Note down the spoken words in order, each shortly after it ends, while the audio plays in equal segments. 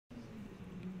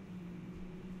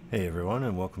Hey everyone,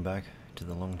 and welcome back to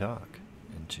The Long Dark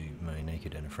and to my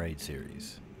Naked and Afraid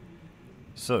series.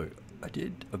 So, I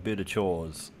did a bit of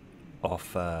chores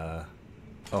off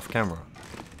camera,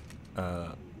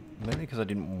 mainly because I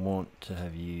didn't want to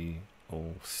have you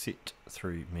all sit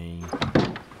through me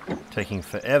taking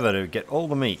forever to get all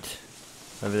the meat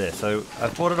over there. So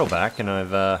I've brought it all back and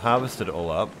I've harvested it all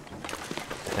up,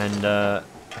 and I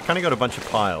kind of got a bunch of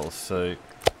piles. So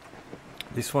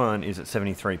this one is at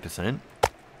 73%.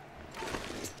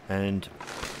 And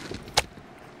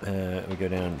we go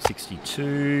down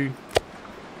 62,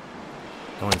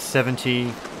 going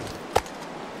 70,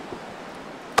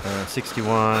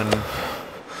 61,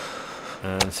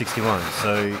 and 61.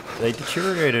 So they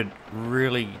deteriorated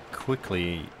really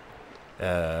quickly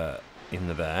in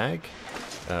the bag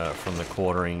from the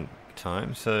quartering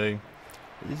time. So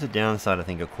there's a downside, I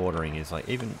think, of quartering is like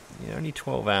even only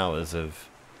 12 hours of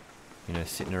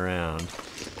sitting around,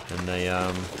 and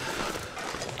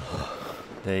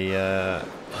they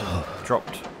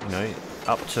dropped,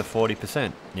 up to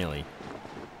 40% nearly.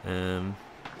 But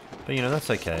that's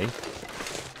okay.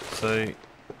 So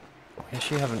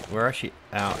we're actually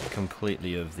out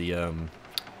completely of the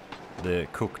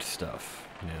cooked stuff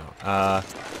now.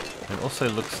 It also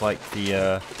looks like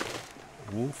the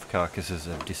wolf carcasses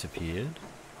have disappeared.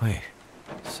 Wait.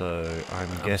 So I'm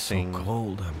guessing. So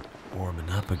cold. I'm warming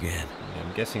up again.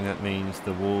 I'm guessing that means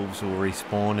the wolves will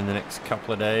respawn in the next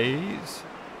couple of days.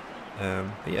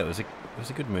 But yeah, it was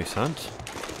a good moose hunt.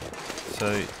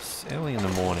 So it's early in the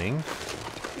morning.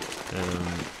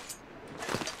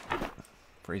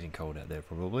 Freezing cold out there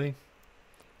probably.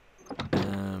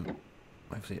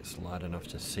 Hopefully it's light enough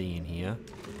to see in here.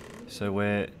 So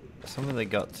where some of the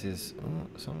guts is,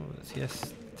 some of it's,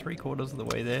 yes, 3/4 of the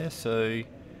way there. So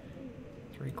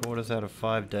 3/4 out of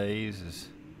 5 days is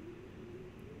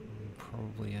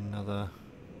probably another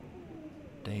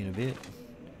day and a bit.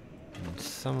 And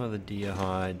some of the deer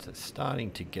hides are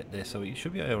starting to get there, so you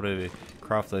should be able to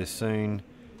craft those soon.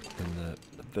 And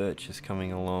the birch is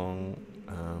coming along.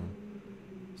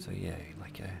 So yeah,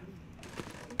 like a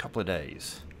couple of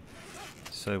days.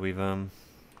 So we've survived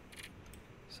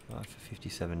for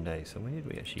 57 days. So when did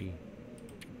we actually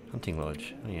hunting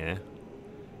lodge? Oh yeah.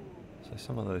 So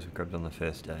some of those we grabbed on the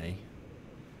first day.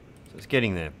 So it's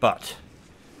getting there, but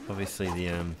obviously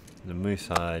the moose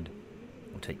hide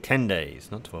will take 10 days,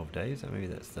 not 12 days. Maybe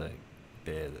that's the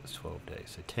bear that's 12 days.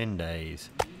 So 10 days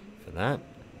for that.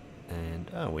 And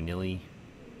we're nearly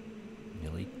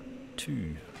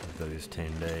 2 of those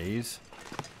 10 days.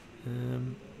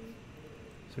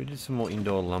 So we did some more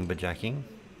indoor lumberjacking.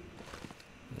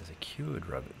 There's a cured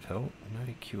rabbit pelt.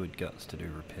 No cured guts to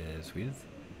do repairs with.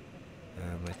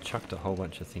 I chucked a whole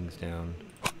bunch of things down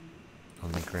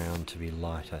on the ground to be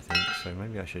light, I think. So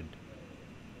maybe I should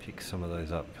pick some of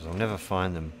those up, because I'll never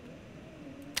find them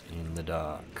in the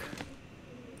dark.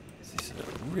 This is a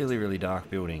really, really dark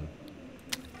building.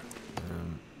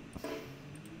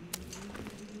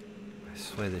 I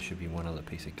swear there should be one other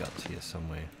piece of guts here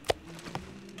somewhere.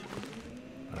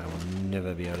 But I will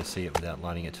never be able to see it without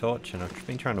lighting a torch, and I've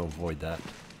been trying to avoid that,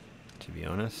 to be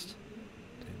honest.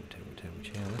 Table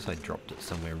chair, unless I dropped it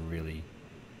somewhere really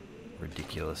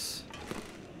ridiculous.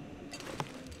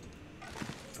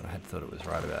 But I had thought it was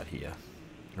right about here.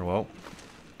 Oh well,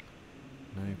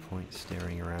 no point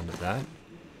staring around at that.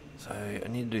 So I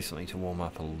need to do something to warm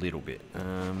up a little bit.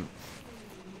 Can't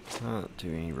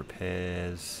do any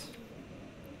repairs.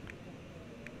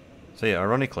 So yeah,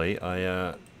 ironically,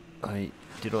 I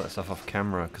did all that stuff off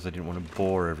camera because I didn't want to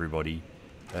bore everybody.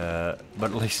 But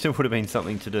at least it would have been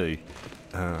something to do.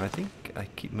 I think I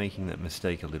keep making that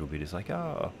mistake a little bit. It's like,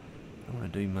 oh, I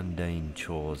want to do mundane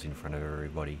chores in front of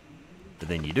everybody. But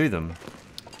then you do them,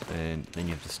 and then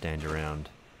you have to stand around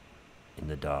in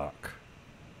the dark,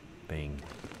 being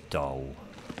dull.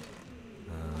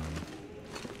 I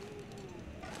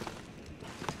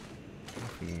wonder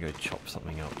if we can go chop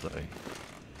something up though.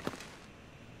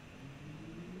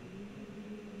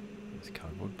 There's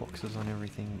cardboard boxes on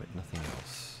everything, but nothing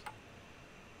else.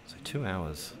 So 2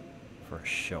 hours for a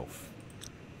shelf.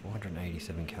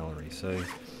 487 calories. So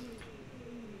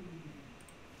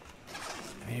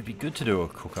I mean, it'd be good to do a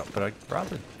cook up, but I'd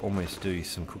rather almost do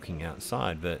some cooking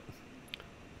outside. But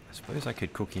I suppose I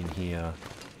could cook in here.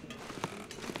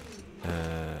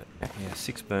 Yeah,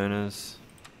 6 burners.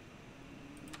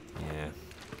 Yeah,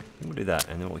 we'll do that,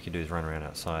 and then what we can do is run around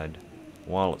outside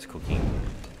while it's cooking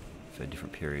for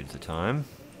different periods of time.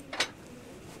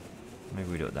 Maybe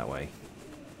we do it that way.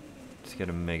 Just get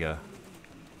a mega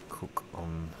cook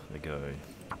on the go.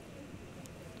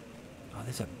 Oh,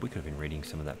 we could have been reading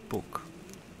some of that book.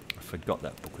 I forgot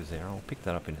that book was there. I'll pick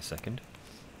that up in a second.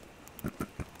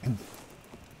 In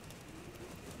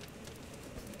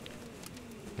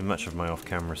much of my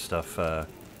off-camera stuff,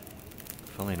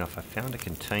 funnily enough, I found a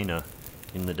container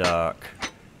in the dark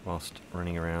whilst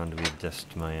running around with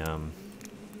just my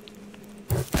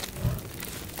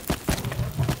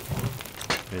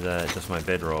just my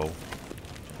bedroll.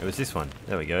 It was this one.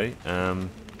 There we go. And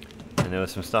there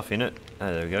was some stuff in it.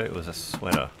 Oh, there we go. It was a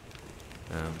sweater.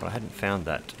 But I hadn't found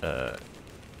that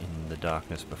in the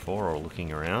darkness before or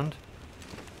looking around.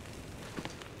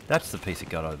 That's the piece of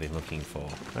gut I've been looking for.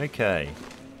 Okay.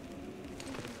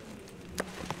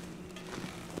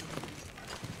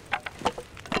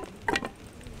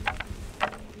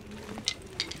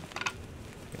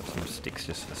 Got some sticks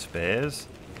just for spares.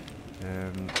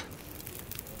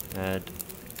 Add.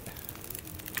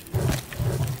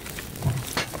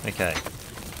 Okay.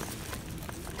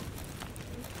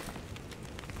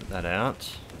 Put that out.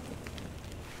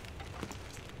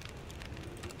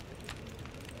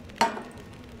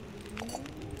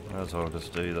 Might as well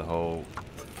just do the whole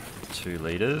 2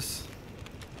 litres.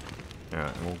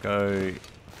 Alright, and we'll go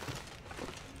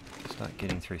start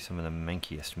getting through some of the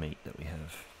mankiest meat that we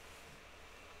have.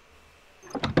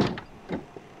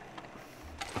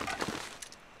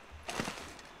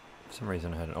 For some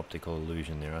reason I had an optical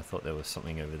illusion there. I thought there was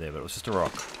something over there, but it was just a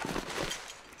rock.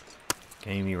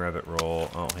 Gamey rabbit raw.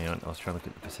 Oh, hang on. I was trying to look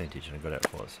at the percentage and I got out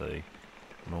for it. So,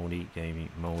 mouldy, gamey,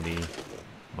 mouldy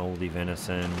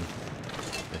venison.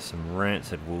 There's some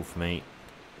rancid wolf meat.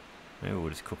 Maybe we'll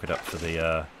just cook it up for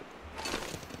the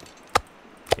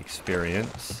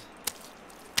experience.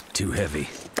 Too heavy.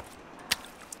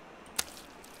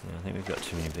 Yeah, I think we've got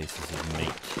too many pieces of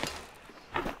meat.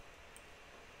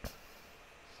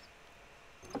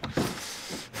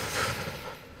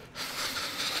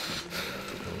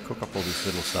 We'll cook up all this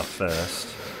little stuff first.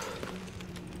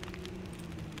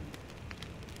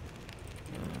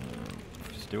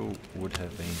 Still would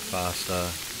have been faster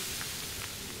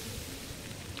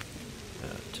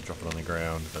to drop it on the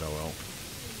ground, but oh well.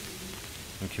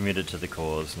 I'm committed to the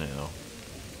cause now.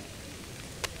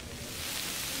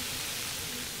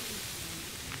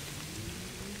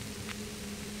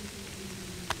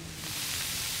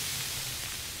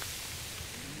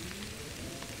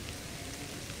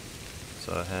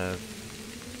 So I have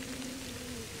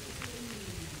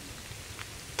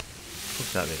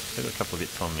cooked that bit. Still got a couple of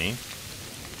bits on me.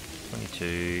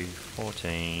 22,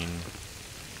 14, and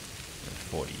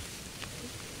 40.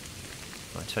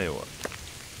 I tell you what,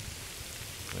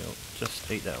 we'll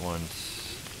just eat that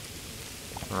once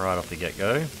right off the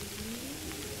get-go.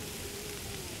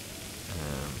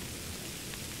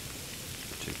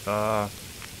 Too far.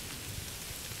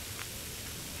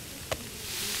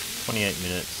 28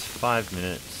 minutes, 5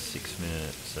 minutes, 6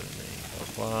 minutes,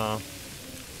 17, blah blah.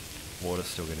 Water's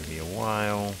still going to be a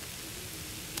while.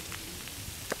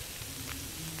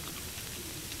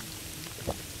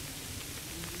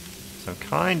 So I'm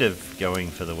kind of going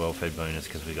for the well-fed bonus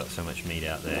because we've got so much meat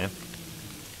out there.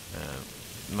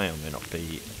 May or may not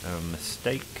be a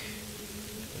mistake.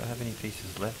 Do I have any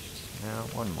pieces left? Now,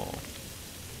 one more.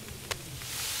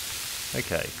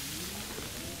 Okay.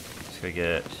 Let's go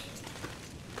get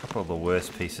a couple of the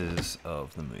worst pieces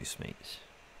of the moose meat.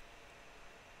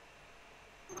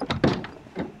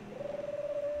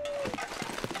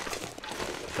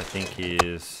 I think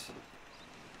is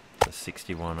the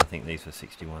 61. I think these were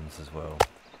 61s as well.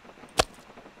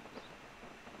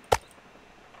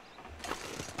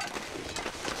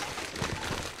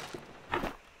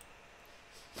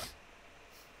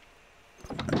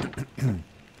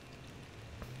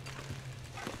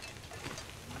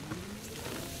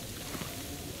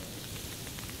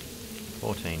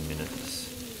 Minutes.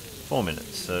 4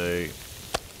 minutes, so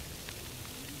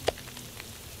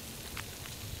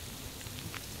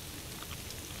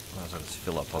might as well just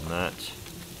fill up on that.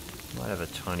 Might have a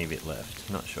tiny bit left,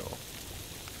 not sure.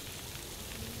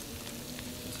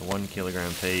 It's a 1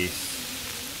 kilogram piece.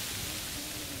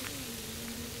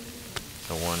 It's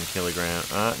a 1 kilogram.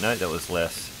 No, that was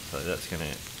less. So that's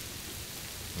gonna,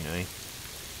 you know,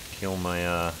 kill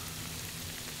my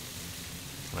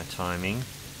my timing.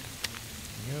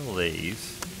 Here are all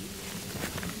these.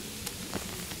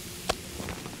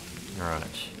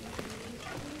 Alright.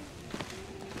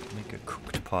 Make a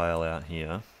cooked pile out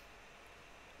here.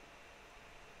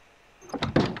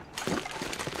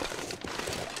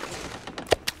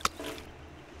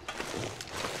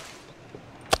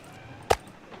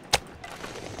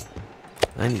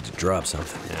 I need to drop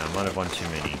something. Yeah, I might have one too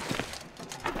many.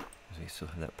 Because we still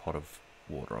have that pot of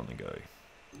water on the go.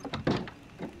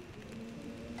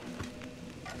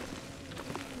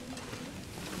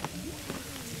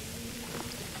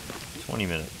 20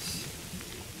 minutes.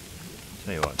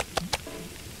 Tell you what.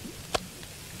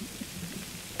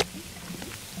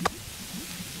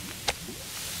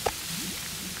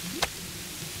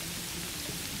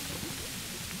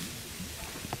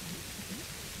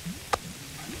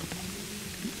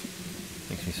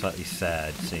 Makes me slightly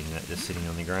sad seeing that just sitting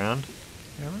on the ground.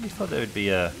 Yeah, I really thought there would be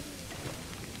a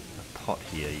pot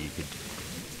here you could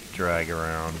drag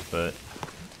around, but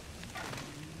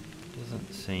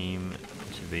doesn't seem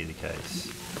to be the case.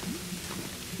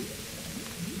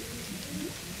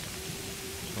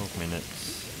 12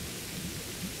 minutes.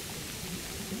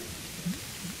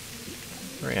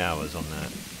 3 hours on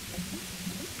that.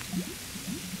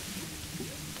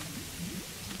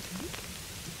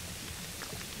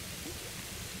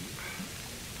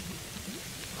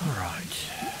 Alright.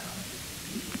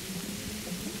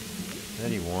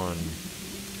 31.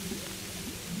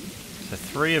 So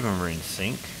 3 of them are in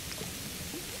sync.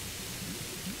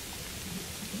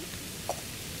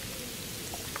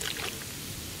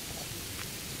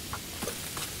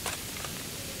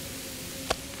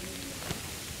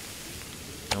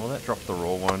 Now will that drop the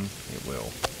raw one? It will.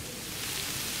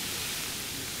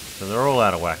 So they're all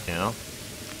out of whack now.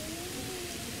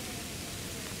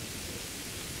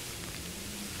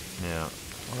 Now,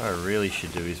 what I really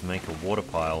should do is make a water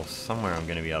pile somewhere I'm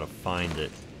going to be able to find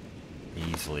it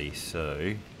easily, so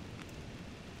I'm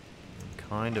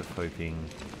kind of hoping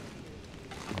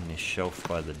on this shelf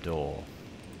by the door.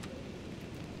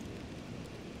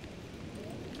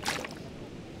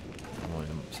 Oh,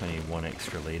 it's only 1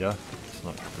 extra litre. It's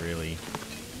not really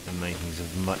the makings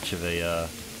of much of a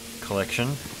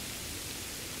collection.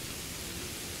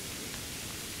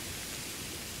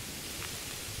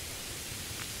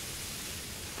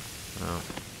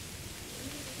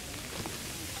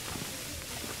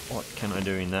 What can I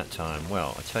do in that time?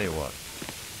 Well, I tell you what.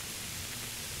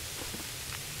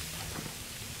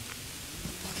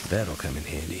 That'll come in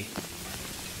handy.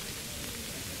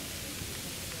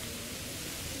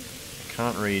 I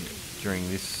can't read during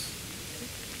this.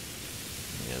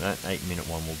 Yeah, that 8-minute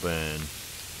one will burn.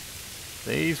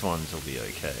 These ones will be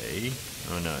okay.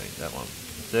 Oh no, that one.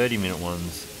 30-minute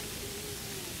ones,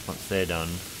 once they're done.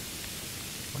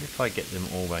 What if I get them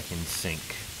all back in sync?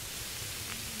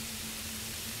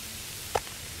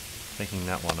 Taking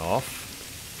that one off.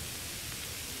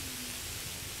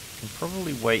 Can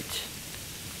probably wait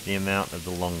the amount of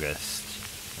the longest,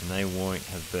 and they won't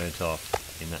have burnt off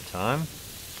in that time.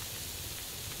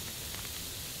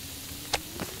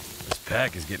 This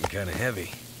pack is getting kind of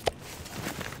heavy.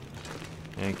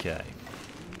 Okay.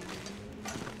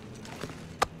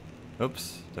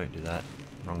 Oops, don't do that.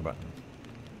 Wrong button.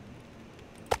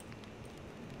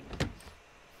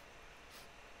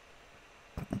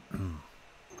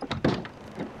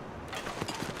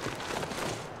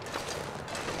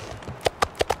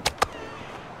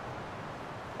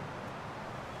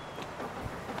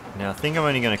 Now I think I'm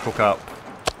only going to cook up.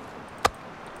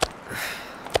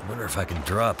 I wonder if I can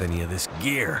drop any of this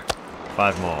gear.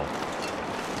 5 more.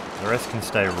 The rest can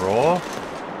stay raw,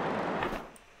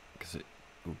 because it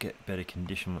will get better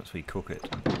condition once we cook it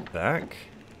back.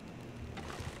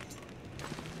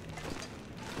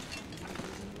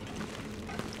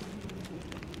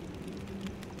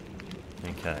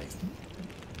 Okay.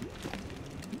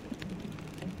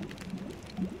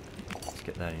 Let's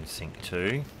get that in sync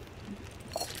too.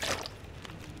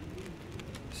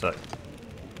 So.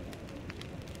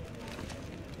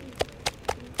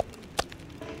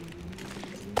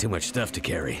 Too much stuff to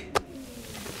carry.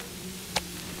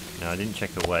 No, I didn't check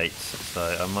the weights, so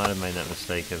I might have made that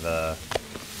mistake of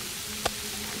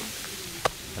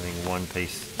having one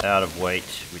piece out of weight,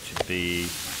 which would be...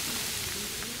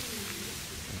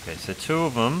 Okay, so 2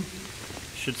 of them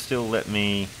should still let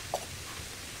me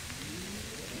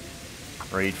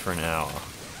read for an hour.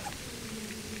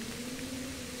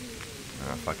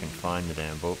 Or if I can find the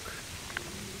damn book.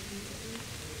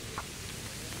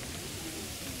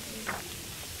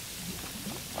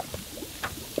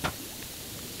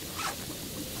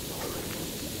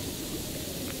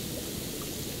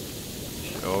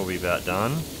 Should all be about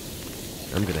done.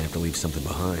 I'm gonna have to leave something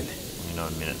behind.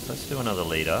 29 minutes. Let's do another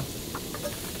litre.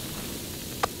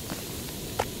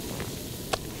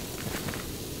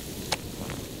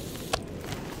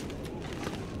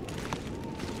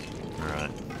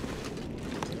 Alright.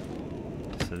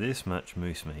 So this much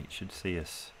moose meat should see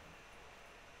us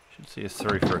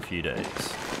through for a few days.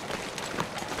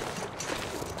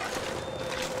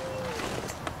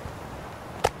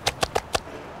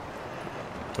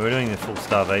 We're doing the full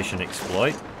starvation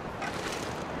exploit.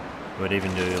 We'd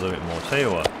even do a little bit more. Tell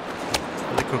you what,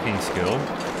 for the cooking skill,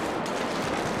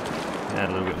 add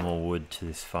a little bit more wood to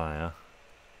this fire,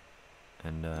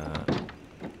 and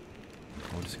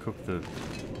Let's cook the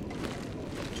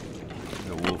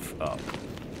wolf up.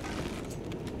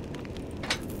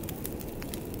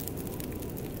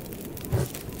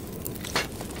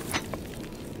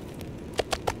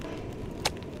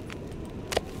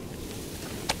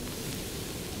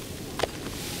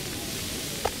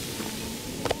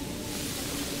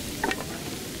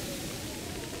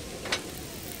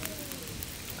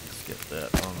 Let's get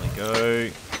that on the go.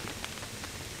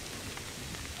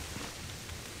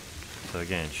 So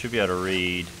again, should be able to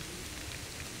read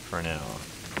for an hour.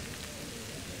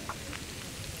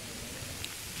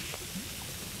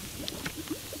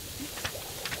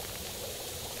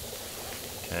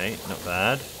 Okay, not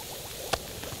bad.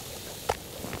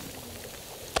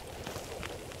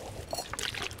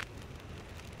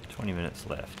 $20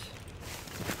 left.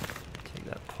 Take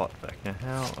that pot back. Now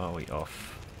how are we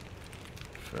off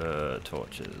for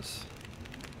torches?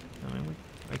 I mean,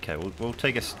 okay, we'll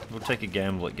take a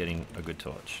gamble at getting a good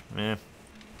torch. Eh,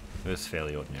 it was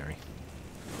fairly ordinary.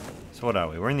 So what are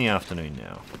we? We're in the afternoon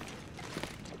now.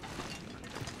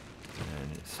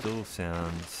 And it still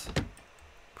sounds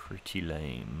pretty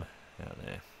lame out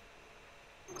there.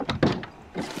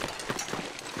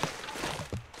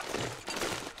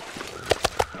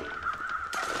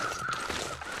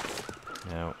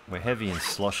 Now, we're heavy and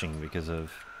sloshing because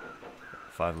of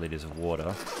 5 litres of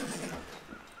water.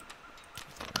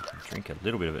 I can drink a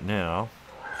little bit of it now.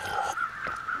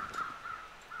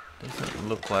 Doesn't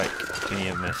look like any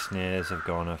of my snares have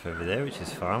gone off over there, which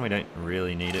is fine. We don't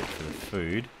really need it for the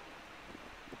food.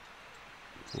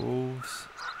 Wolves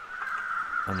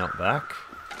are not back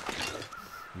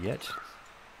yet.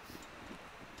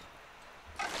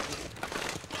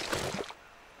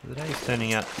 The day's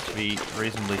turning out to be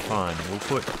reasonably fine. We'll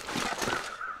put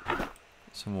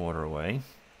some water away.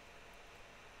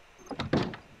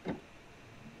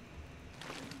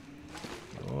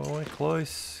 Oh, we're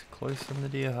close. Close on the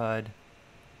deer hide.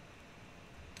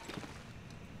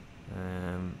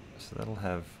 So that'll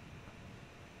have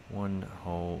one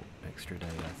whole extra day,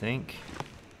 I think.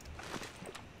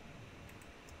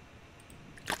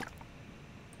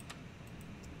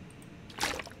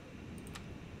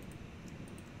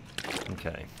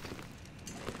 Okay.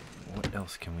 What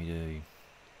else can we do?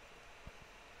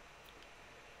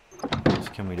 What else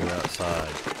can we do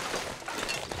outside?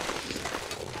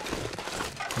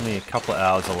 Only a couple of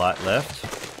hours of light left.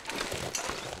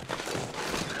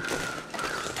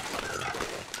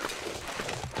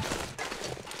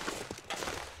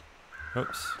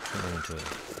 Oops, got into a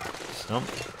stump.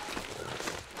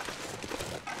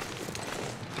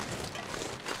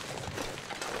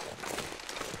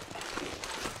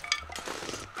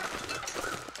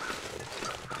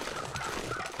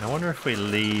 I wonder if we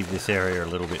leave this area a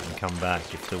little bit and come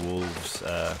back if the wolves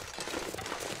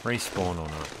respawn or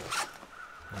not.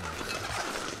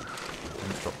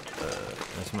 Haven't dropped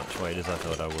as much weight as I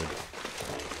thought I would.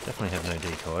 Definitely have no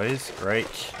decoys.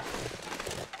 Great.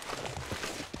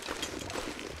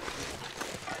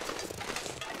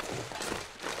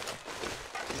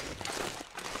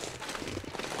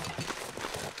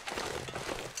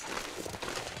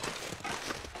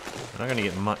 I'm not going to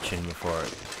get much in before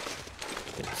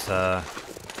it's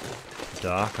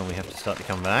dark and we have to start to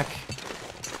come back.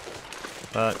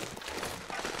 But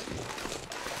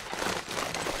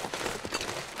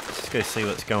let's go see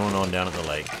what's going on down at the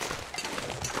lake.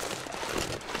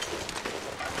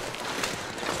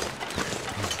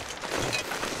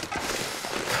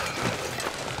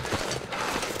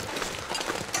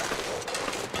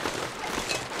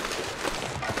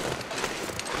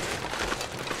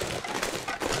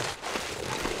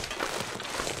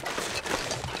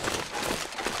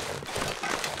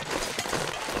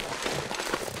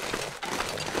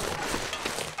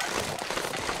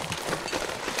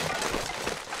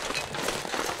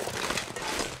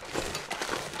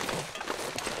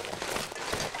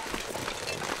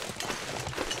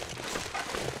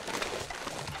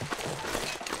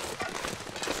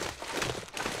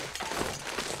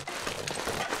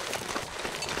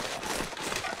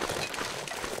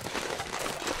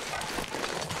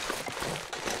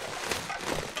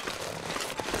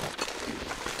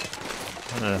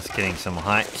 It's getting some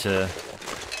height to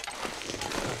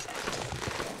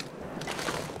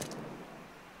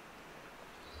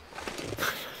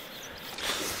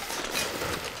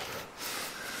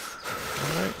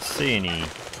I don't see any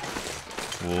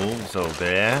wolves or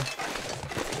bear.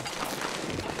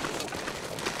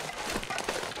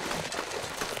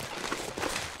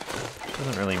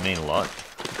 Doesn't really mean a lot.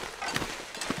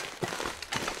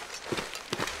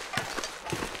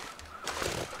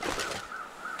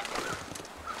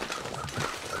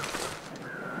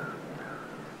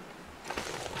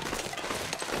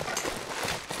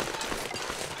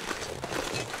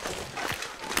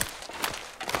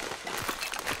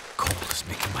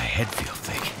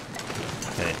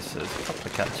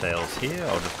 cattails here,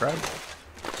 I'll just grab.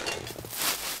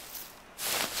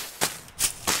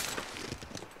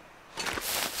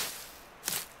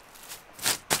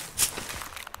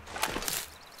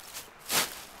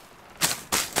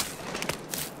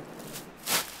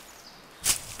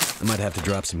 I might have to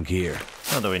drop some gear.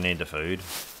 Not that we need the food,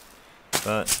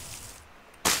 but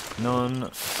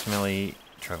non-smelly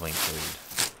travelling food.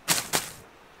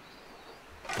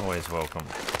 Always welcome.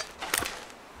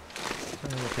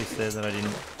 Another piece there that I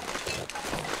didn't.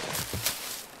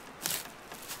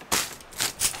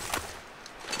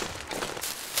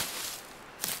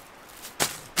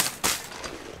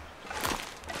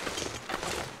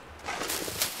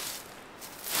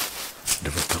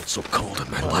 Never felt so cold in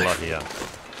my Quite a life. lot here.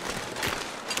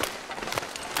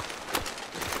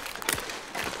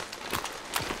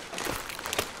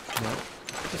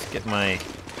 Just get my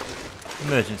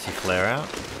emergency flare out.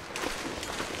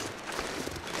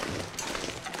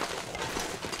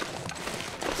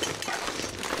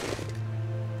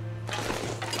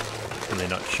 Really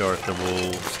not sure if the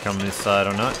wolves come this side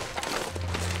or not.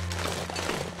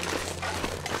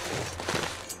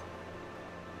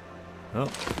 Oh,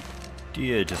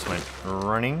 deer just went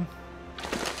running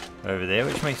over there,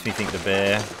 which makes me think the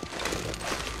bear.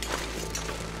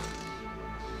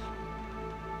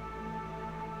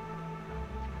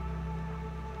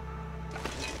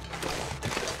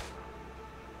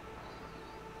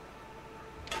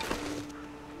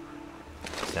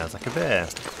 Sounds like a bear.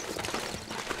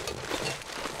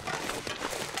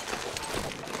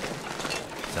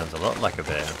 Sounds a lot like a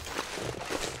bear.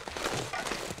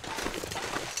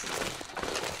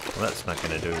 Well, that's not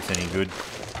going to do us any good.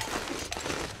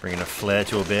 Bringing a flare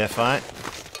to a bear fight.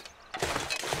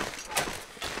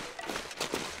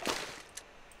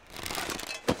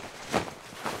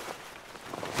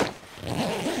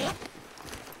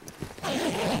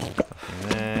 Nothing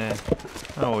there.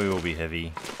 Oh, we will be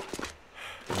heavy.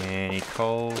 Any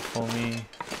coal for me?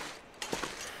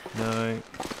 No.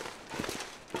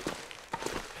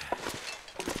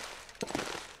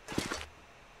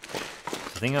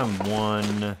 I think I'm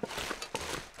one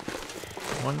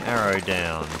arrow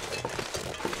down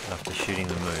after shooting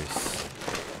the moose.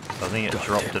 So I think it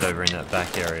dropped it over in that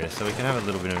back area, so we can have a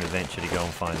little bit of an adventure to go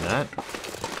and find that.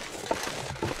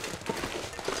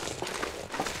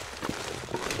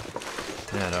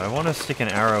 Now, do I want to stick an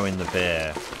arrow in the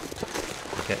bear?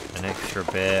 Get an extra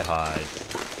bear hide.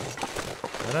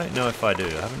 I don't know if I do.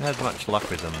 I haven't had much luck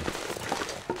with them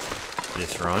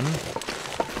this run.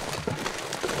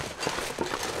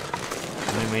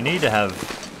 I mean, we need to have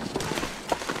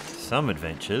some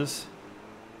adventures.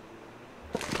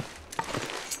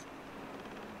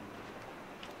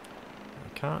 I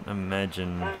can't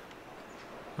imagine...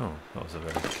 Oh, that was a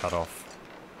very cut off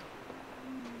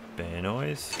bear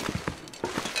noise.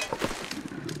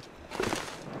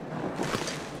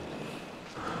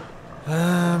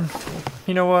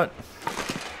 You know what?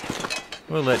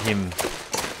 We'll let him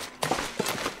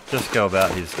just go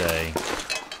about his day.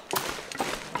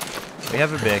 We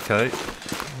have a bear coat.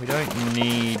 We don't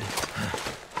need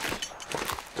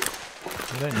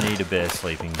a bear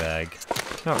sleeping bag.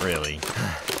 Not really.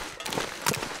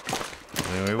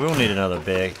 I mean, we will need another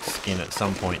bear skin at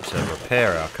some point to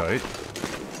repair our coat.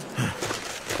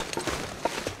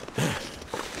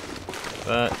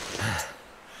 But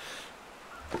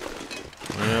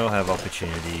we'll have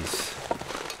opportunities.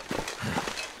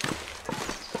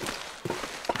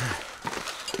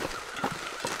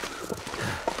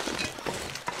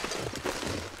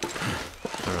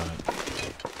 Alright.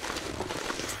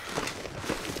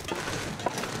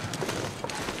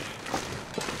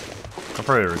 I'll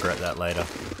probably regret that later.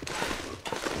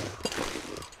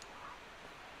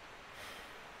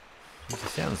 He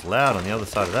sounds loud on the other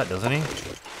side of that, doesn't he?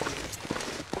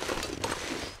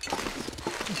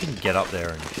 He can get up there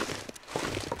and...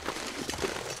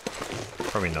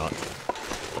 Probably not.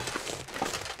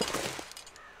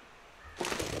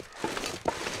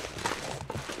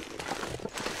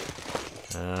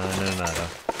 No matter.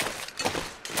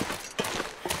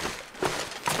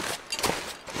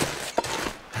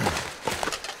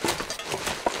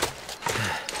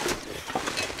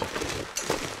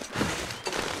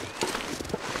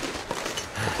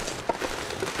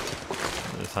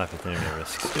 This hypothermia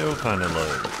risk still kind of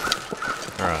low.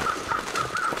 Alright.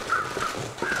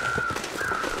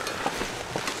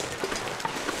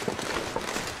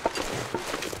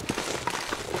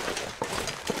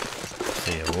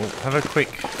 We'll have a quick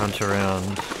hunt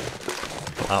around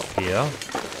up here.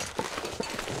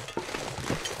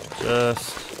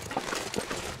 Just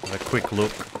have a quick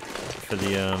look for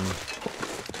the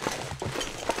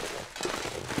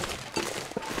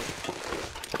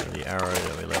arrow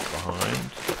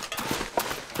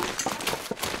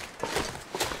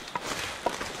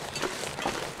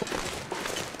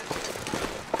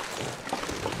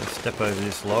step over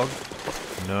this log?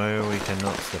 No, we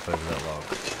cannot step over that log.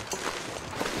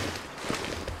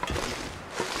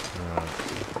 Alright.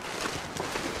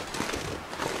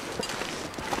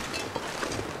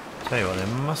 Tell you what, there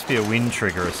must be a wind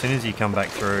trigger as soon as you come back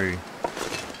through.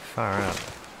 Far out.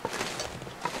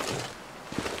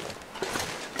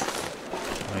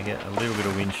 I get a little bit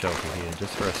of wind shelter here,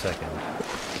 just for a second.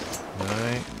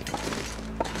 No.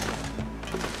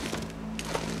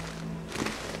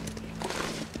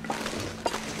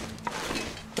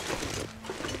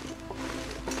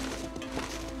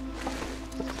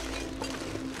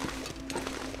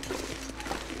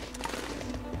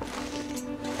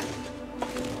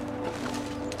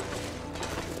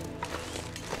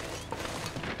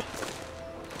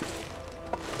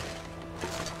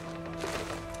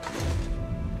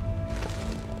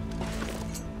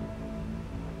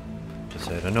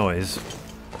 Heard a noise. I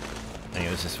think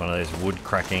it was just one of those wood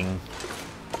cracking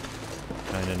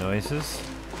kind of noises.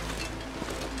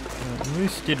 The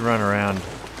moose did run around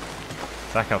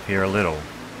back up here a little.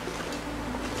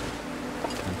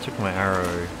 I took my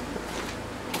arrow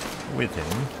with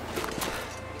him.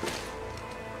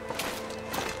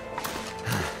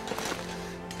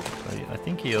 But I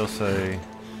think he also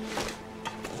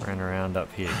ran around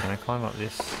up here. Can I climb up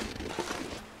this?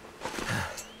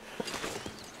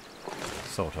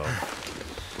 Sort of.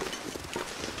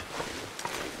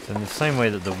 So in the same way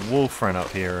that the wolf ran up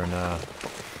here and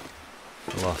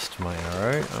lost my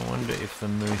arrow, I wonder if the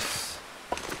moose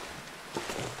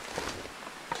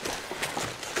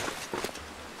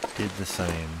did the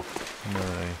same.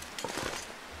 No.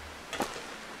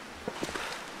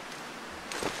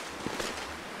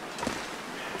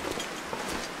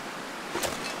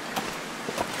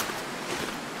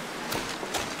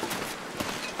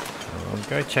 I'll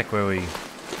go check where we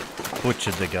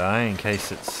butchered the guy in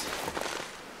case it's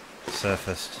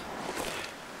surfaced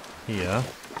here.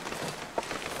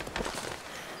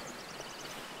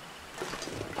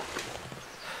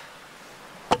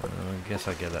 I guess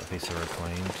I'll get that piece of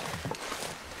reclaimed.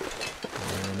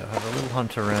 And I'll have a little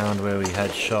hunt around where we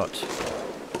had shot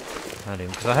at him,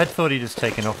 because I had thought he'd just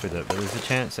taken off with it, but there's a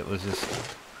chance it was just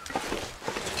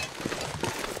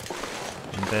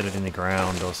embedded in the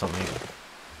ground or something.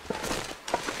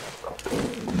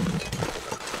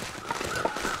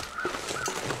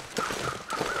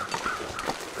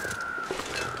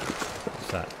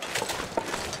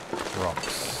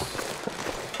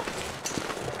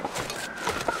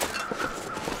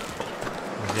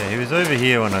 Yeah, he was over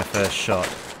here when I first shot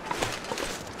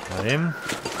at him.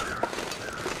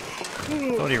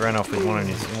 Thought he ran off with one on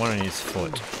his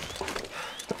foot.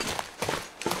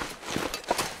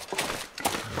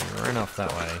 He ran off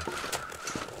that way.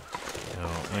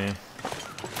 Oh man.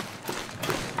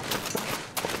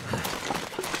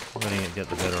 Letting it get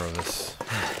the better of us.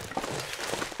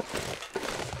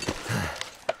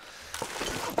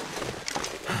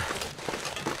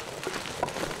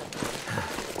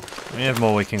 We have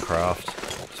more we can craft.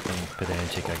 Just being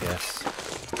pedantic, I guess.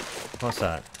 What's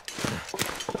that?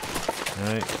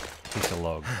 No, piece of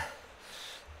log.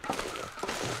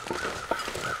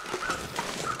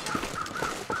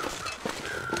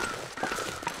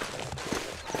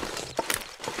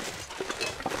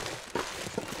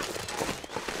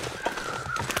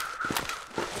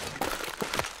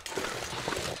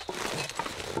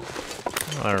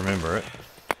 I remember it.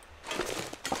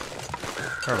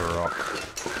 Grab a rock.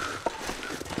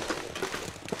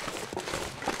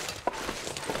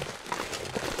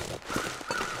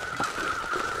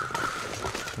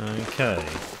 Okay.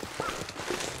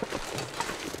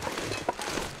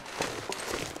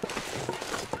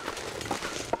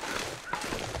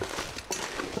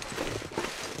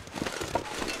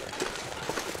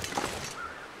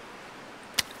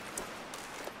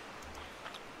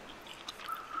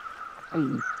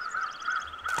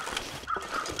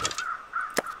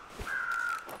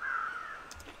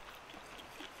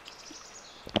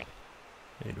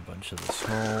 Need a bunch of the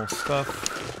small stuff.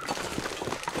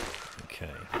 Okay.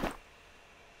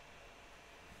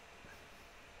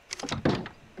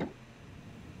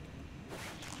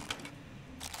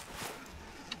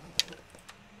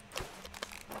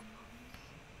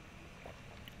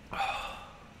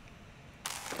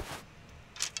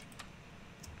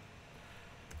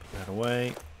 Put that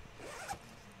away.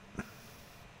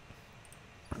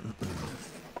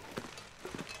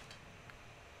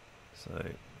 So,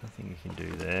 nothing you can do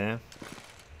there.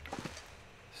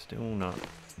 Still not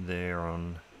there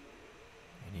on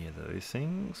any of those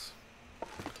things,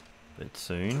 but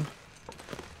soon.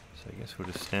 So I guess we'll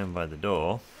just stand by the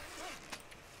door.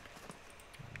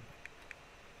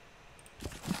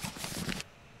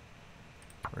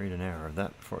 Read an hour of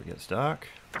that before it gets dark.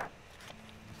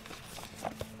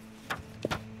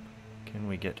 Can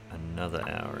we get another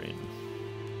hour in?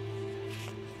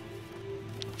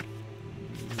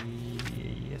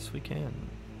 Yes, we can.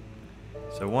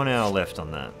 So 1 hour left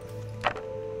on that.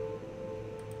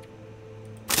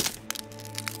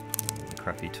 The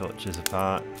crappy torches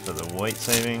apart for the weight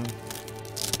saving.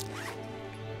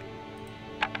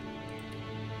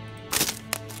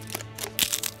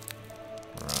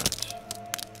 Right.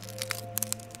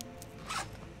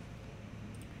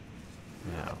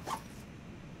 Now,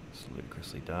 it's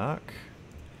ludicrously dark.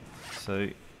 So,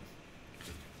 we've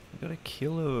got a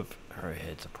kilo of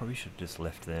arrowheads. I probably should have just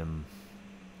left them,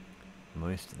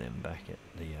 most of them, back at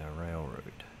the railroad.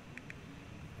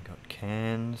 We've got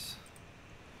cans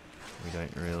we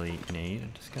don't really need.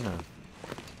 I'm just gonna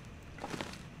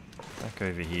back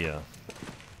over here.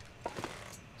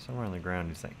 Somewhere on the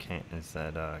ground is that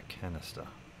canister.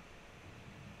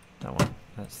 That one.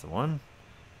 That's the one.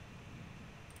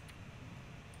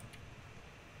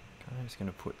 I'm just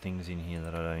gonna put things in here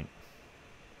that I don't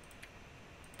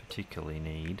particularly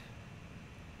need.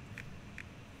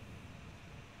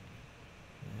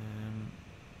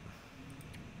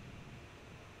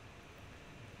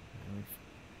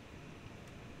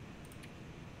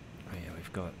 Oh yeah,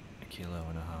 we've got 1.5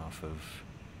 kilos of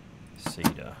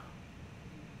cedar.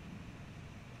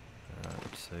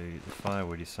 Alright, so the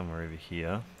firewood is somewhere over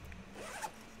here.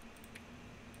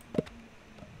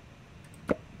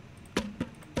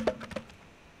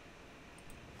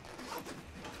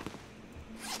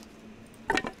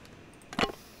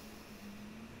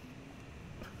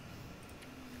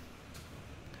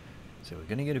 So we're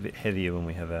going to get a bit heavier when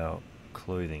we have our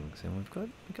clothing. So we've got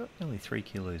nearly 3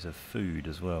 kilos of food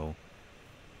as well.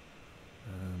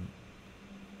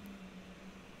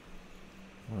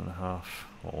 1.5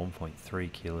 or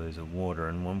 1.3 kilos of water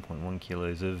and 1.1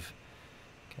 kilos of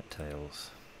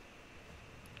cattails.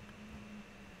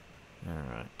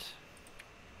 Alright.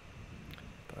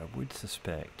 But I would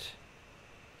suspect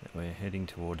that we're heading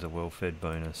towards a well-fed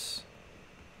bonus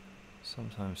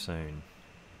sometime soon.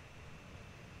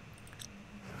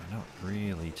 I'm not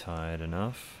really tired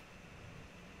enough.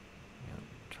 I'm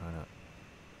trying to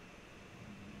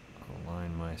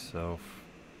align myself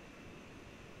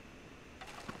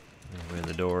with where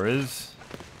the door is.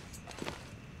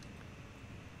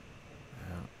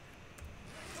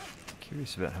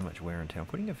 Curious about how much wear and tear. I'm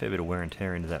putting a fair bit of wear and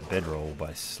tear into that bedroll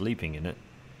by sleeping in it.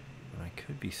 And I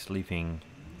could be sleeping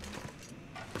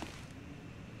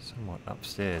somewhat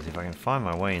upstairs if I can find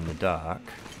my way in the dark.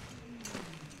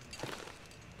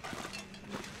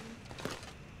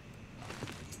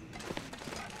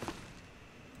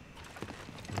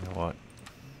 You know what?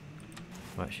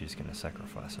 I'm actually just going to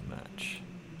sacrifice a match.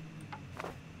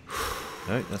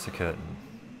 No, that's a curtain.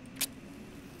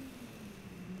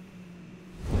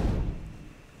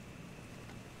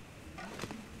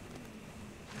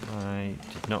 I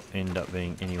did not end up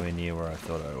being anywhere near where I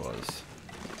thought I was.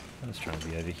 I was trying to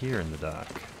be over here in the dark.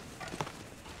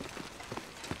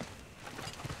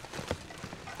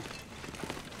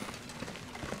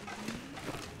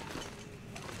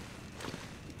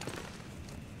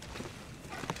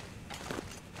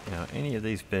 Now, any of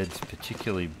these beds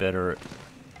particularly better at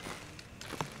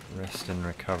rest and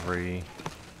recovery?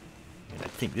 I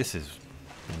think this is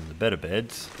one of the better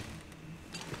beds.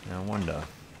 Now I wonder.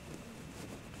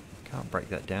 Can't break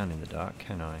that down in the dark,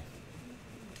 can I? A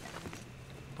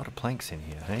lot of planks in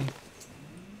here, hey?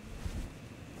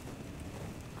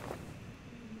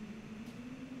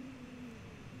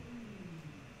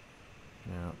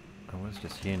 Now, I was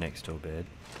just here next to a bed.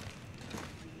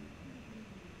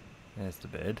 There's the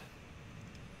bed.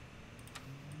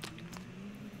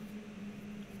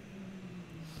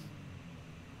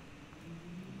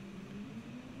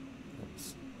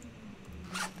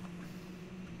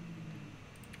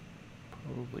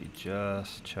 Probably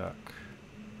just chuck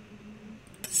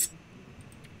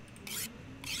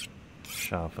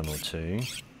sharpen or two.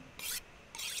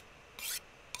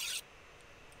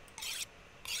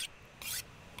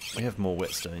 We have more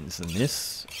whetstones than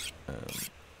this.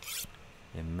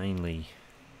 They're mainly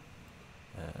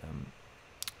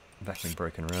back in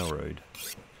Broken Railroad.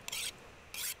 I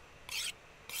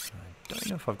don't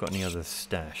know if I've got any others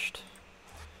stashed.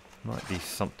 Might be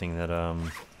something that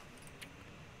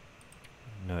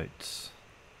notes.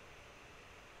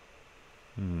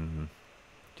 Did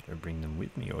I bring them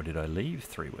with me or did I leave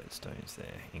 3 whetstones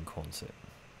there in concert?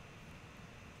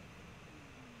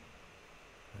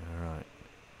 Alright.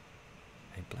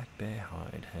 A black bear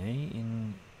hide, hey?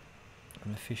 In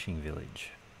a fishing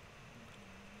village.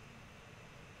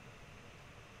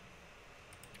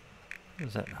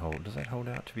 Does that hold? Does that hold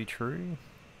out to be true?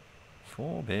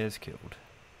 4 bears killed.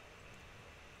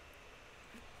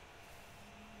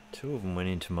 2 of them went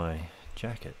into my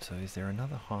jacket, so is there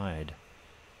another hide?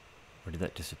 Or did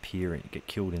that disappear and get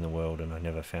killed in the world and I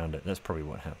never found it? That's probably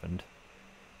what happened.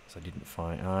 So I didn't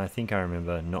find... I think I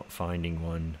remember not finding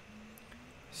one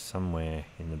somewhere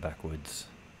in the backwoods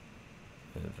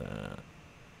of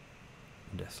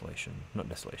Desolation. Not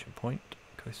Desolation Point,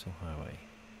 Coastal Highway.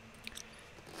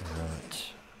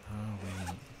 Right. Are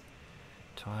we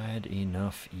tired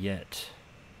enough yet?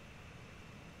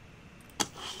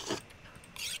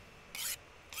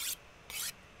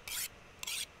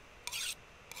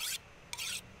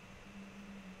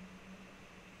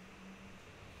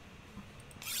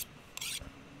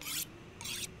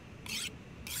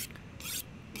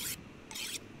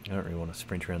 I don't really want to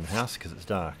sprint around the house because it's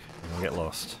dark and I'll get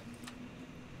lost.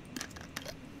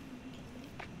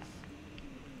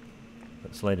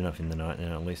 But it's late enough in the night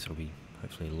now, at least it'll be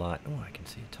hopefully light. Oh, I can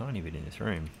see a tiny bit in this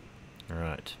room.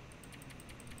 Alright.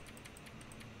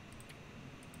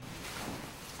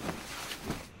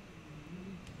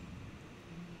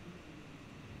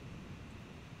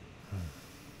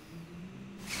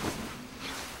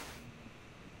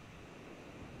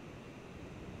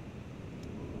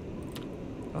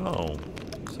 Oh,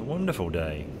 it's a wonderful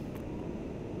day.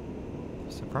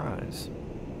 Surprise.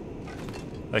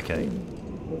 Okay.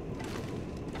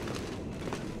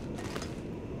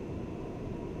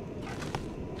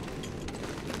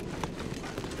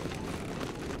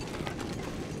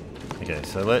 Okay,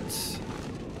 so let's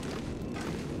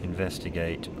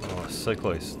investigate. Oh, so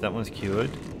close. That one's cured.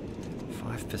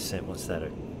 5%, what's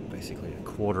that? Basically a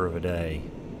quarter of a day.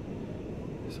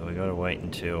 So we gotta wait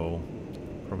until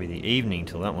probably the evening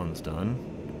till that one's done.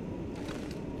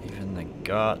 Even the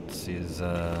guts is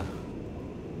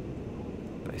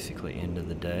basically end of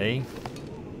the day.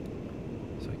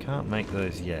 So we can't make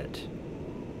those yet.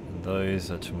 And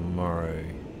those are tomorrow.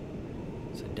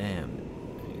 So damn,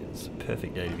 it's a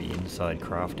perfect day to be inside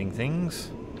crafting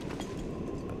things.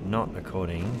 But not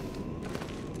according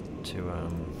to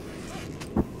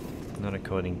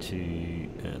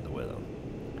the weather.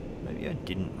 Maybe I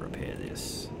didn't repair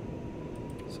this.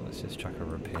 So let's just chuck a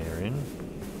repair in.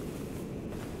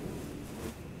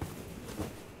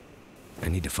 I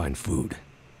need to find food.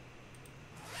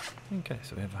 Okay,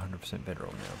 so we have 100%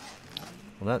 bedroll now.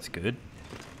 Well, that's good.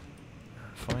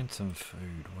 Find some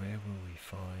food. Where will we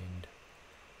find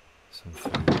some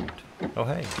food? Oh,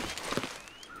 hey.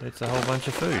 It's a whole bunch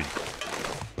of food.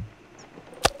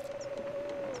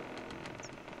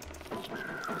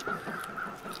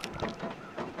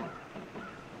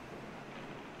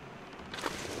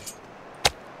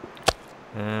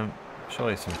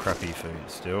 Surely some crappy food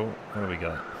still. What do we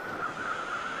got?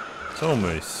 It's all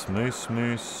moose. Moose.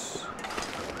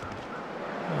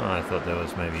 Oh, I thought there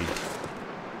was maybe...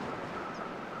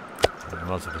 I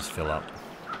might as well just fill up.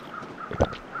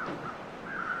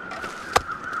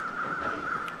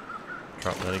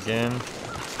 Drop that again.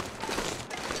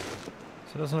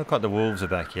 So it doesn't look like the wolves are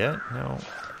back yet. No.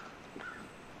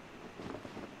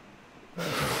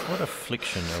 What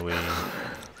affliction are we...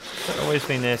 Has that always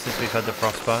been there since we've had the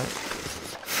frostbite?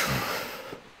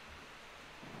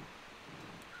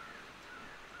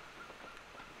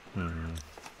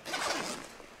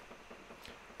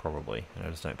 Probably. I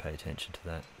just don't pay attention to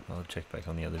that. I'll check back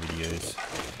on the other videos.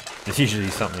 There's usually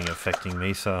something affecting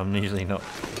me, so I'm usually not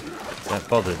that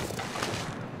bothered.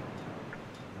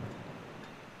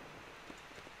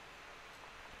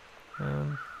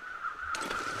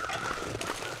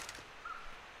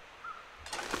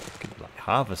 Could like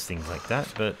harvest things like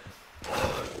that, but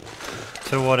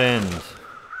to what end?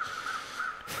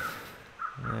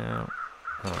 Now,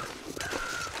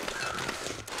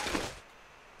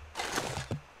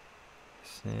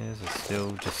 snares are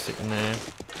still just sitting there.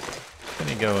 I'm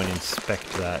going to go and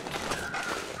inspect that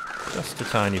just a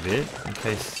tiny bit in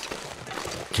case.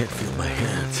 Can't feel my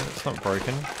hands. It's not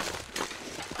broken.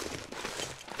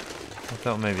 I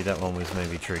thought maybe that one was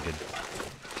maybe triggered.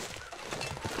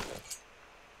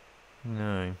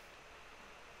 No.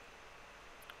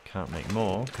 Can't make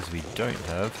more because we don't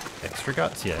have extra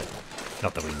guts yet.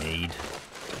 Not that we need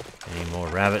any more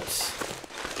rabbits.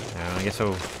 I guess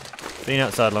I'll been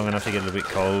outside long enough to get a little bit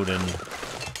cold and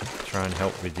try and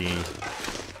help with the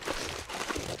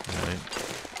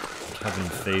cabin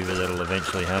fever that'll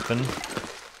eventually happen.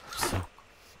 So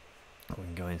we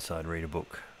can go inside, read a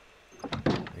book.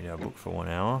 Read our book for 1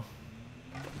 hour.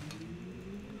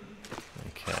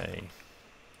 Okay.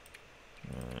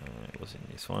 It was in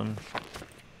this one.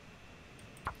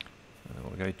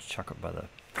 We'll go chuck it by the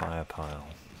fire pile.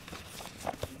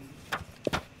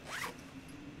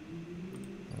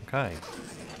 Okay.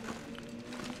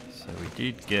 So we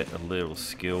did get a little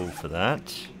skill for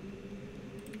that.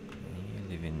 You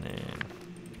live in there.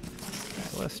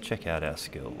 So let's check out our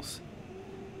skills.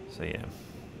 So yeah.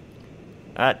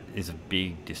 That is a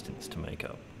big distance to make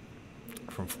up.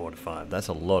 From 4 to 5. That's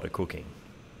a lot of cooking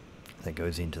that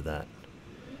goes into that.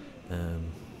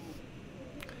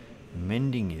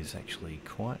 Mending is actually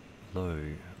quite low,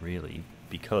 really,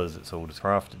 because it's all just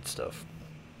crafted stuff.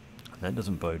 And that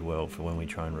doesn't bode well for when we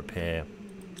try and repair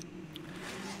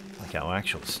like our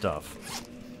actual stuff.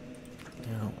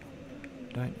 Now,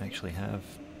 I don't actually have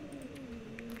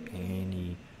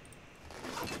any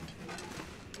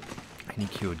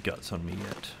cured guts on me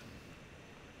yet.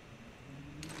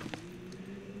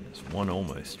 There's one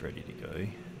almost ready to go.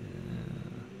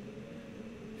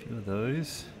 A few of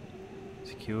those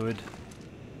secured.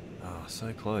 Oh,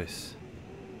 so close.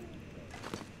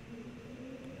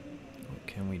 What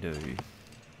can we do?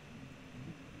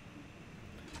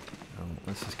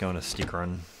 Let's just go on a stick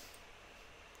run.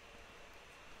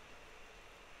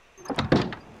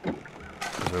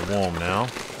 We're warm now.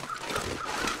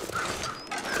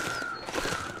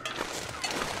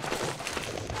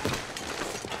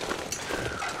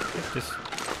 Just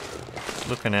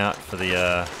looking out for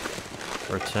the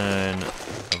return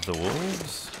of the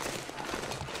wolves,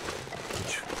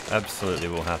 which absolutely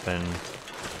will happen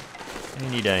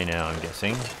any day now, I'm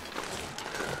guessing.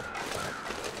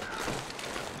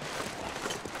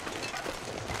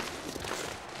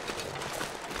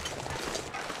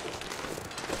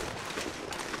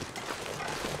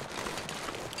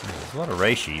 There's a lot of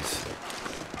reishi,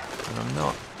 and I'm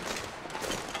not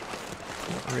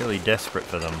really desperate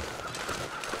for them,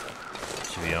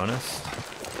 to be honest.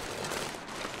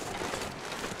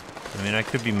 I mean, I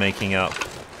could be making up,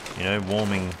 you know,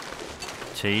 warming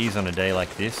teas on a day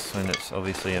like this when it's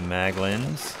obviously a mag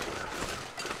lens.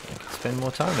 I could spend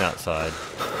more time outside.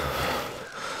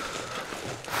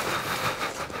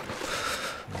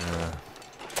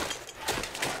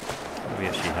 What do we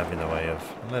actually have in the way of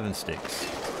 11 sticks?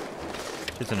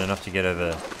 Which isn't enough to get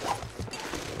over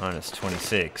minus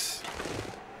 26.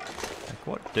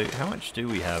 How much do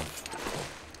we have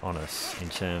on us in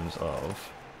terms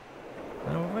of...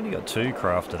 Oh, we've only got 2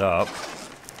 crafted up.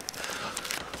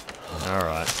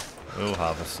 Alright, we'll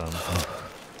harvest some.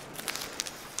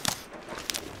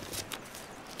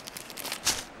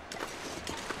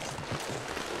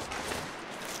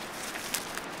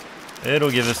 It'll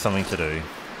give us something to do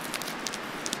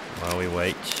while we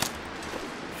wait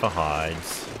for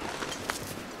hides.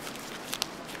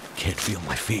 Can't feel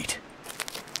my feet.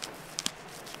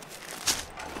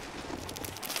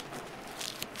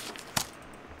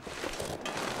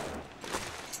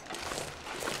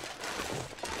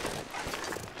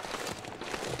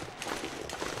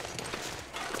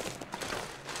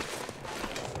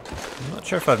 I'm not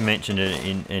sure if I've mentioned it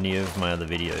in any of my other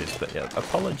videos, but yeah,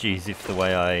 apologies if the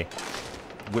way I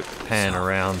whip pan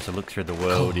around to look through the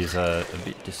world is a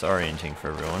bit disorienting for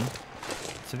everyone.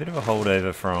 It's a bit of a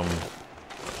holdover from,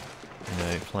 you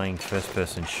know, playing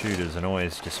first-person shooters and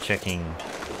always just checking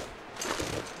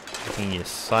your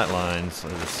sight lines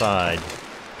on the side,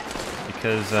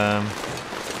 because I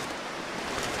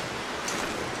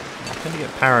tend to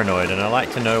get paranoid and I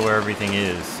like to know where everything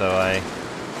is, so I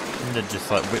tend to just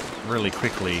like whip really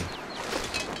quickly.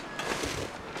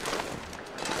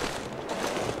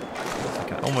 It's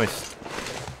like I almost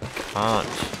can't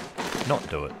not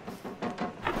do it.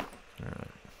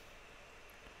 Alright.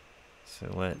 So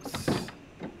let's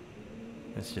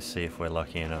just see if we're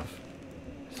lucky enough.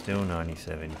 Still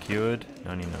 97 cured,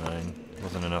 99.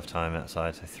 Wasn't enough time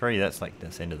outside, so 3. That's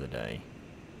end of the day.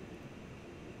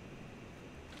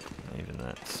 Even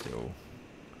that still,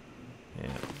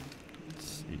 yeah.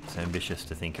 It's ambitious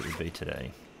to think it would be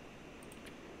today.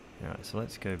 Alright, so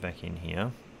let's go back in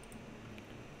here.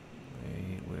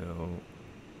 We will...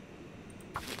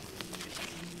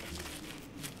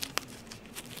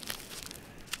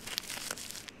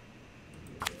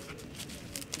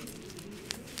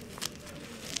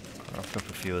 craft up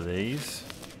a few of these.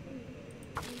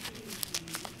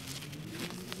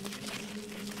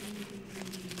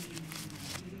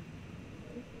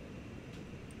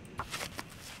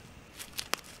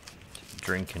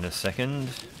 Drink in a second.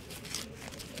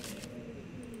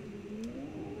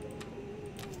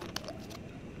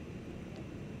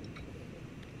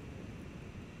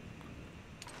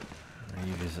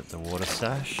 Revisit the water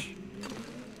stash.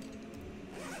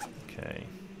 Okay.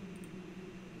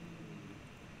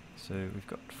 So we've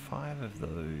got 5 of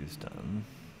those done.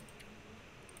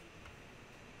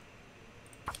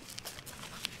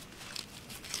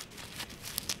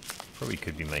 Probably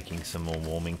could be making some more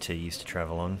warming teas to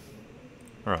travel on.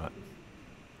 Alright.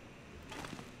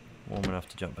 Warm enough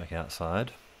to jump back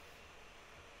outside.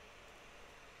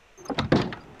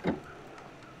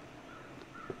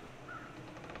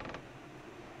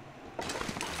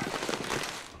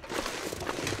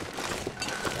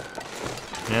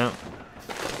 Now,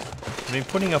 I've been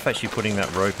putting off actually putting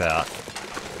that rope out,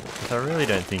 because I really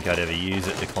don't think I'd ever use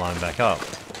it to climb back up.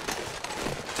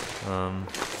 Don't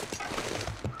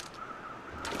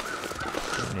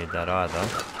need that either.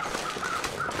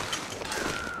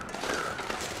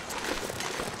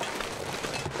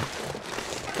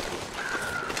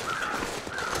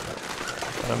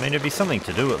 But I mean, it'd be something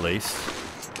to do at least.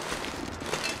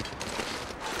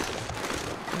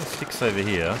 Sticks over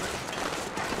here.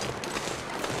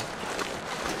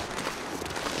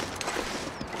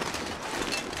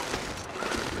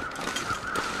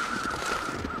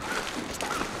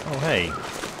 Oh hey,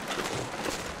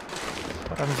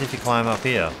 what happens if you climb up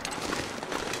here?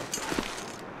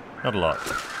 Not a lot.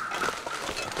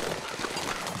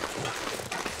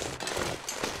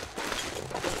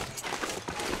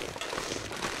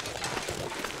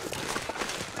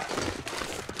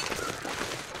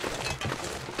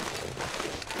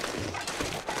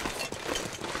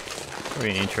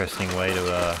 Very an interesting way to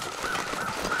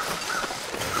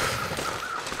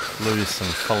lose some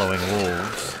following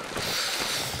wolves.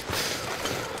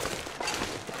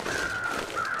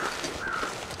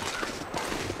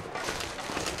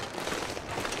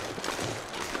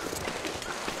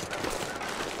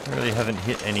 Really haven't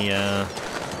hit any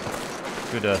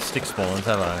good stick spawns,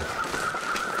 have I?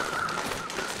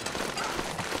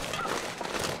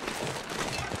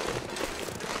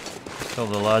 Just all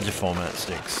the larger format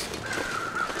sticks.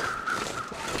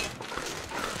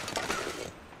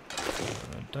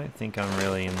 I don't think I'm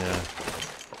really in the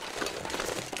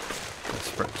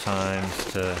desperate times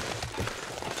to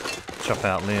chop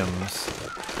out limbs.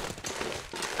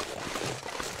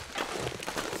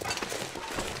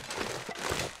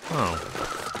 Oh.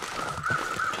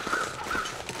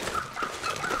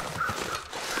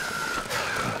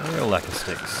 Real lack of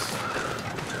sticks.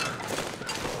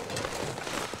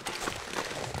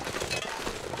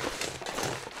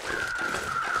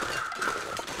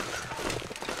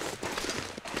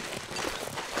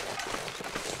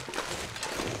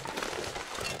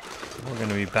 We're going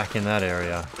to be back in that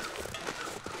area.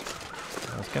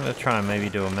 I was going to try and maybe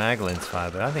do a mag lens fire,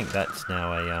 but I think that's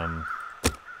now a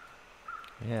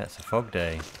yeah, it's a fog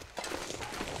day.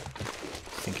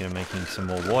 Thinking of making some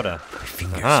more water. My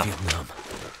fingers feel numb.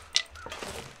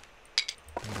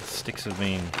 The sticks have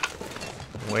been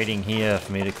waiting here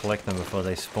for me to collect them before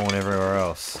they spawn everywhere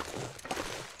else.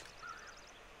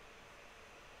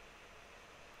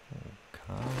 Oh,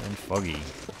 calm and foggy.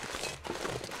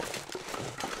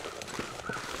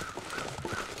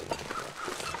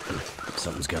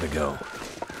 Something's gotta go.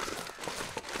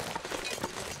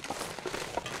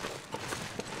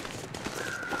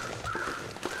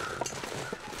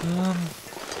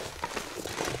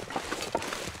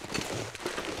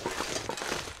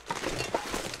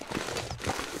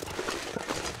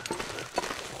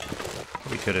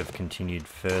 We could have continued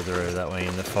further over that way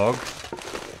in the fog.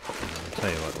 I'll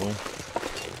tell you what, we'll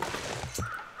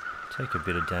take a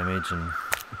bit of damage and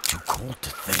Too cold to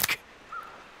think.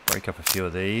 break up a few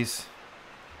of these.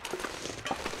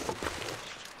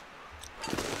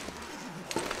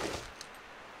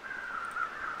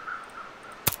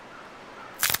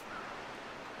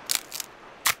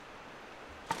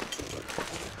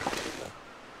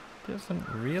 Hasn't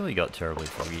really got terribly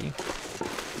foggy.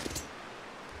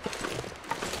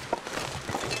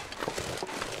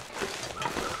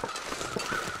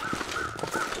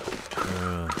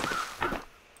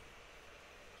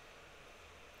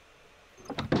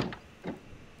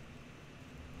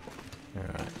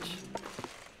 Alright.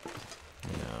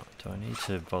 Now, do I need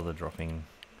to bother dropping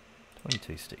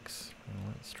 22 sticks?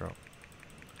 Well, let's drop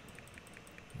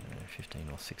 15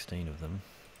 or 16 of them.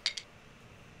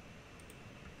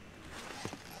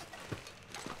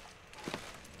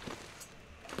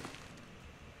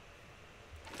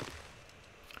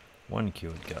 One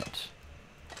cured gut,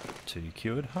 2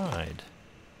 cured hide.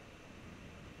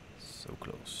 So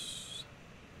close.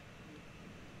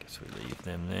 Guess we leave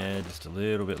them there just a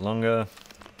little bit longer.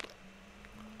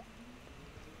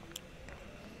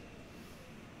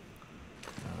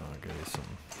 I'll go some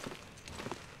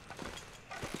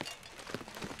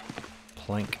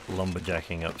plank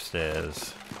lumberjacking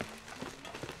upstairs.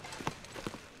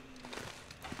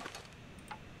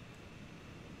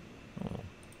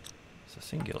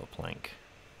 Singular plank.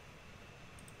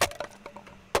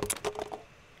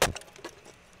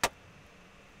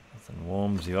 Nothing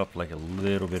warms you up like a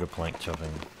little bit of plank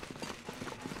chopping.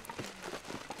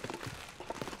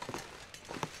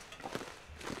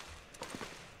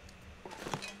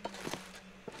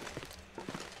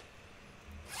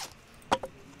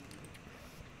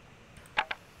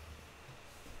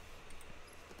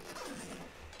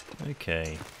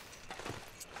 Okay.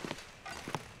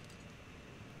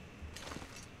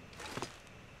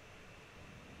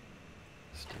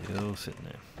 Still sitting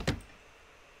there.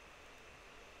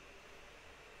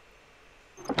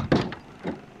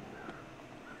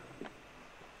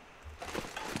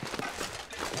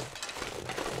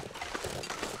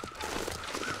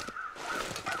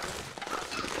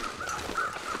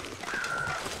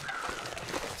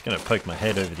 Just gonna poke my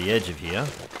head over the edge of here.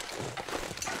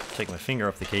 Take my finger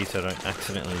off the key so I don't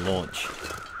accidentally launch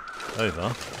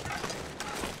over.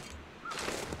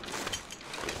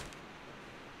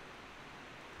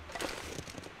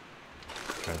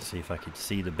 Try to see if I could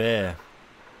see the bear.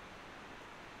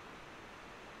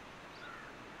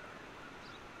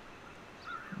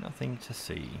 Nothing to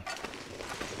see.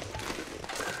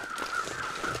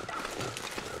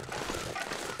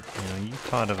 Now you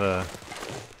kind of a...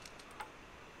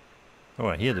 Oh,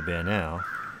 I hear the bear now.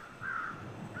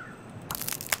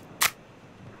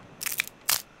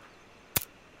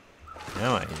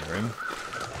 Now I hear him.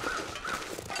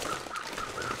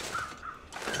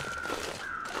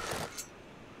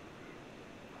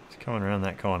 He's coming around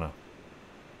that corner.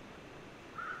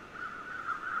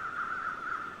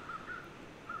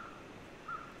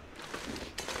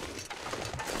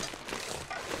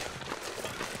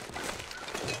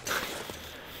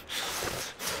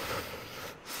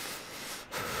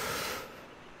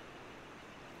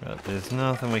 But there's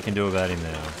nothing we can do about him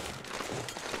now.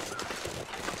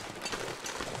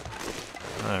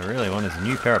 What I really want is a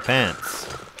new pair of pants.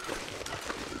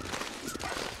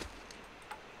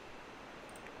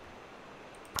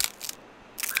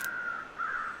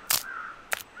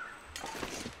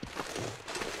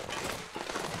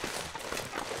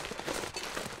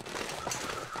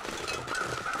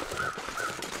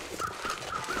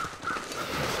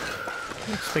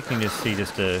 I'm expecting to see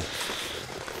just a...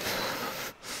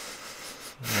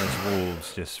 those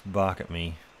wolves just bark at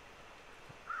me.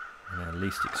 When I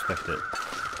least expect it.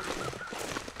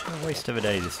 What a waste of a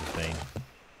day this has been.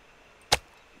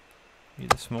 You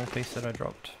the small piece that I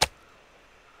dropped?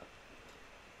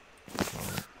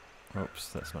 Oh, oops,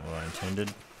 that's not what I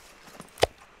intended.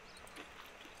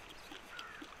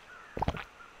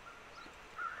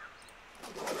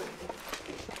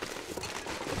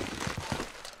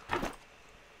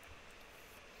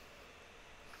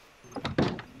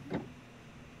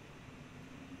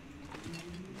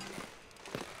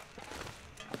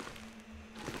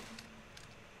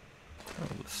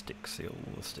 See, all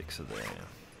the sticks are there.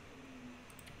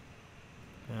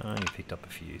 I only picked up a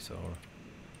few, so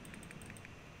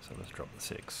let's drop the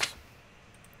 6.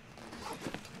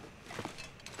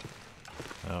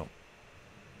 Oh.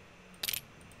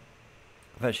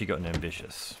 I've actually gotten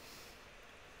ambitious.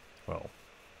 Well,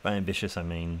 by ambitious I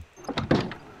mean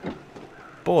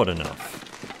bored enough.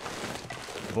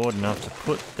 Bored enough to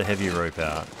put the heavy rope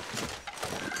out.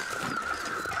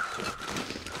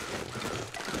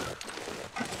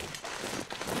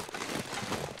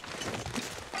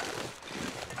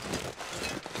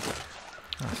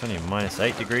 It's only a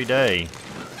 -8-degree day.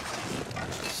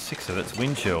 6 of it's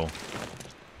wind chill.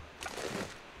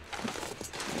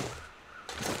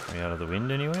 Are we out of the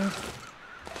wind anywhere?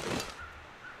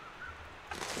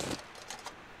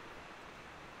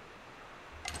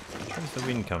 Where's the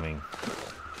wind coming?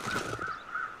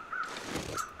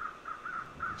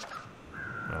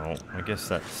 Oh, I guess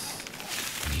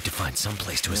that's... We need to find some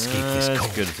place to escape this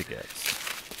cold. As good as it gets.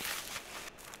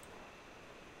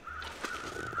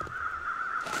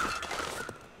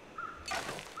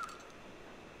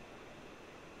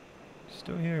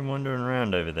 Still hear him wandering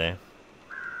around over there.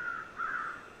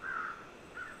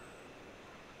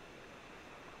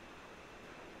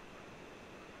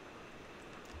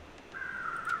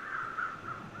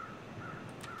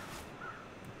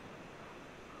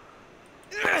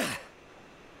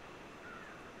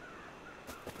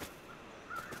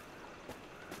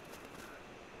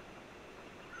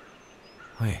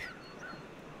 Wait.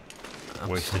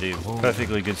 Wasted a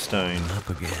perfectly good stone. Up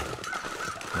again.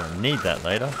 I'll need that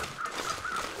later.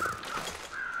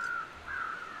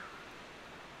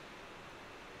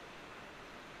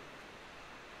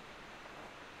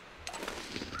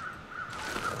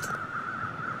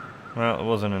 Well, it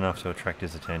wasn't enough to attract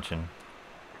his attention.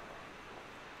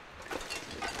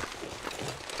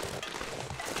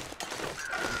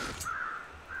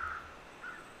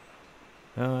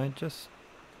 Oh, I just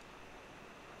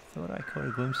thought I caught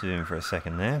a glimpse of him for a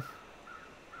second there.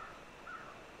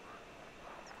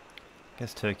 I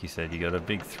guess Turkey said you got a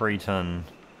big 3-ton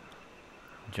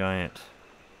giant,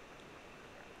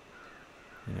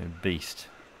 beast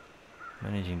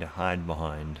managing to hide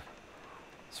behind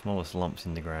smallest lumps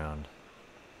in the ground.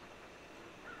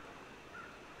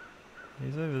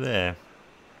 He's over there.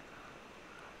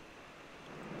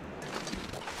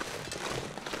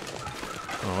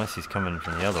 Well, unless he's coming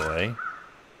from the other way.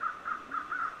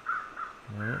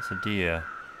 No, that's a deer.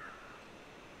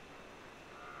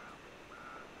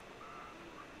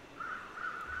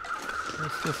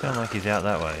 It still sounds like he's out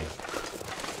that way.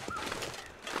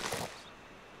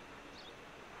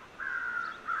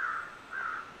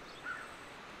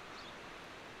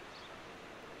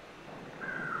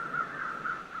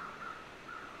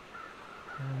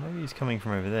 Maybe he's coming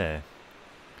from over there.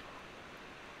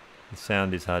 The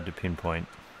sound is hard to pinpoint.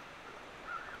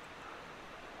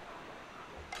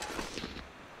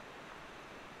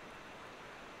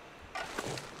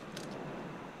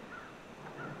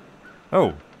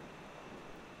 Oh!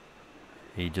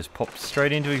 He just popped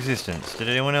straight into existence. Did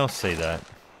anyone else see that?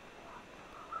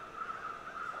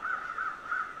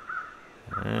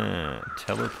 Ah,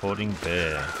 teleporting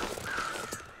bear.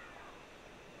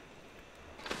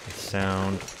 The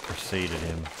sound preceded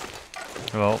him.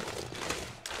 Well,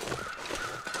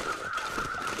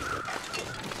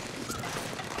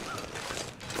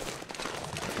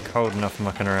 cold enough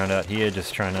mucking around out here,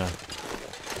 just trying to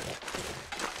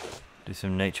do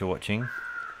some nature watching.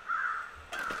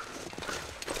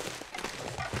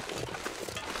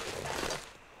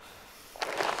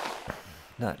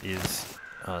 That is...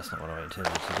 oh, that's not what I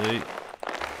intended to do.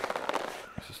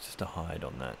 It's just a hide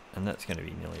on that. And that's going to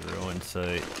be nearly ruined, so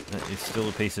that is still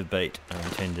a piece of bait I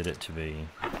intended it to be.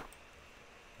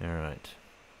 Alright.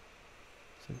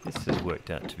 So this has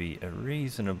worked out to be a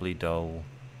reasonably dull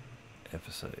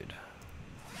episode.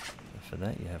 And for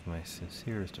that you have my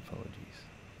sincerest apologies.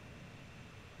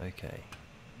 Okay.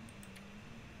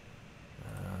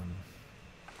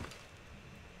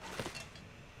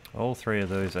 All three of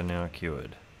those are now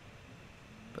cured,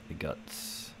 but the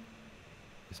guts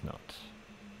is not.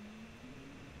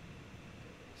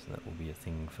 So that will be a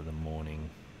thing for the morning.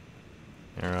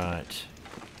 Alright.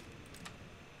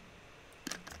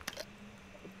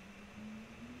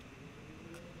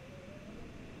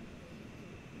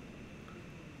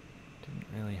 Didn't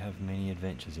really have many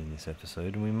adventures in this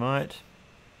episode, and we might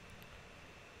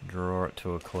draw it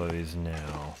to a close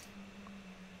now.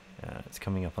 It's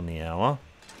coming up on the hour.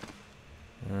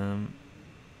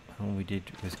 All we did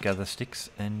was gather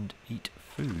sticks and eat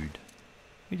food.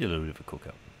 We did a little bit of a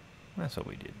cook-up. That's what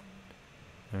we did.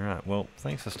 Alright, well,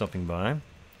 thanks for stopping by.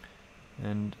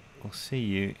 And we'll see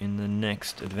you in the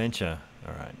next adventure.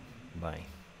 Alright, bye.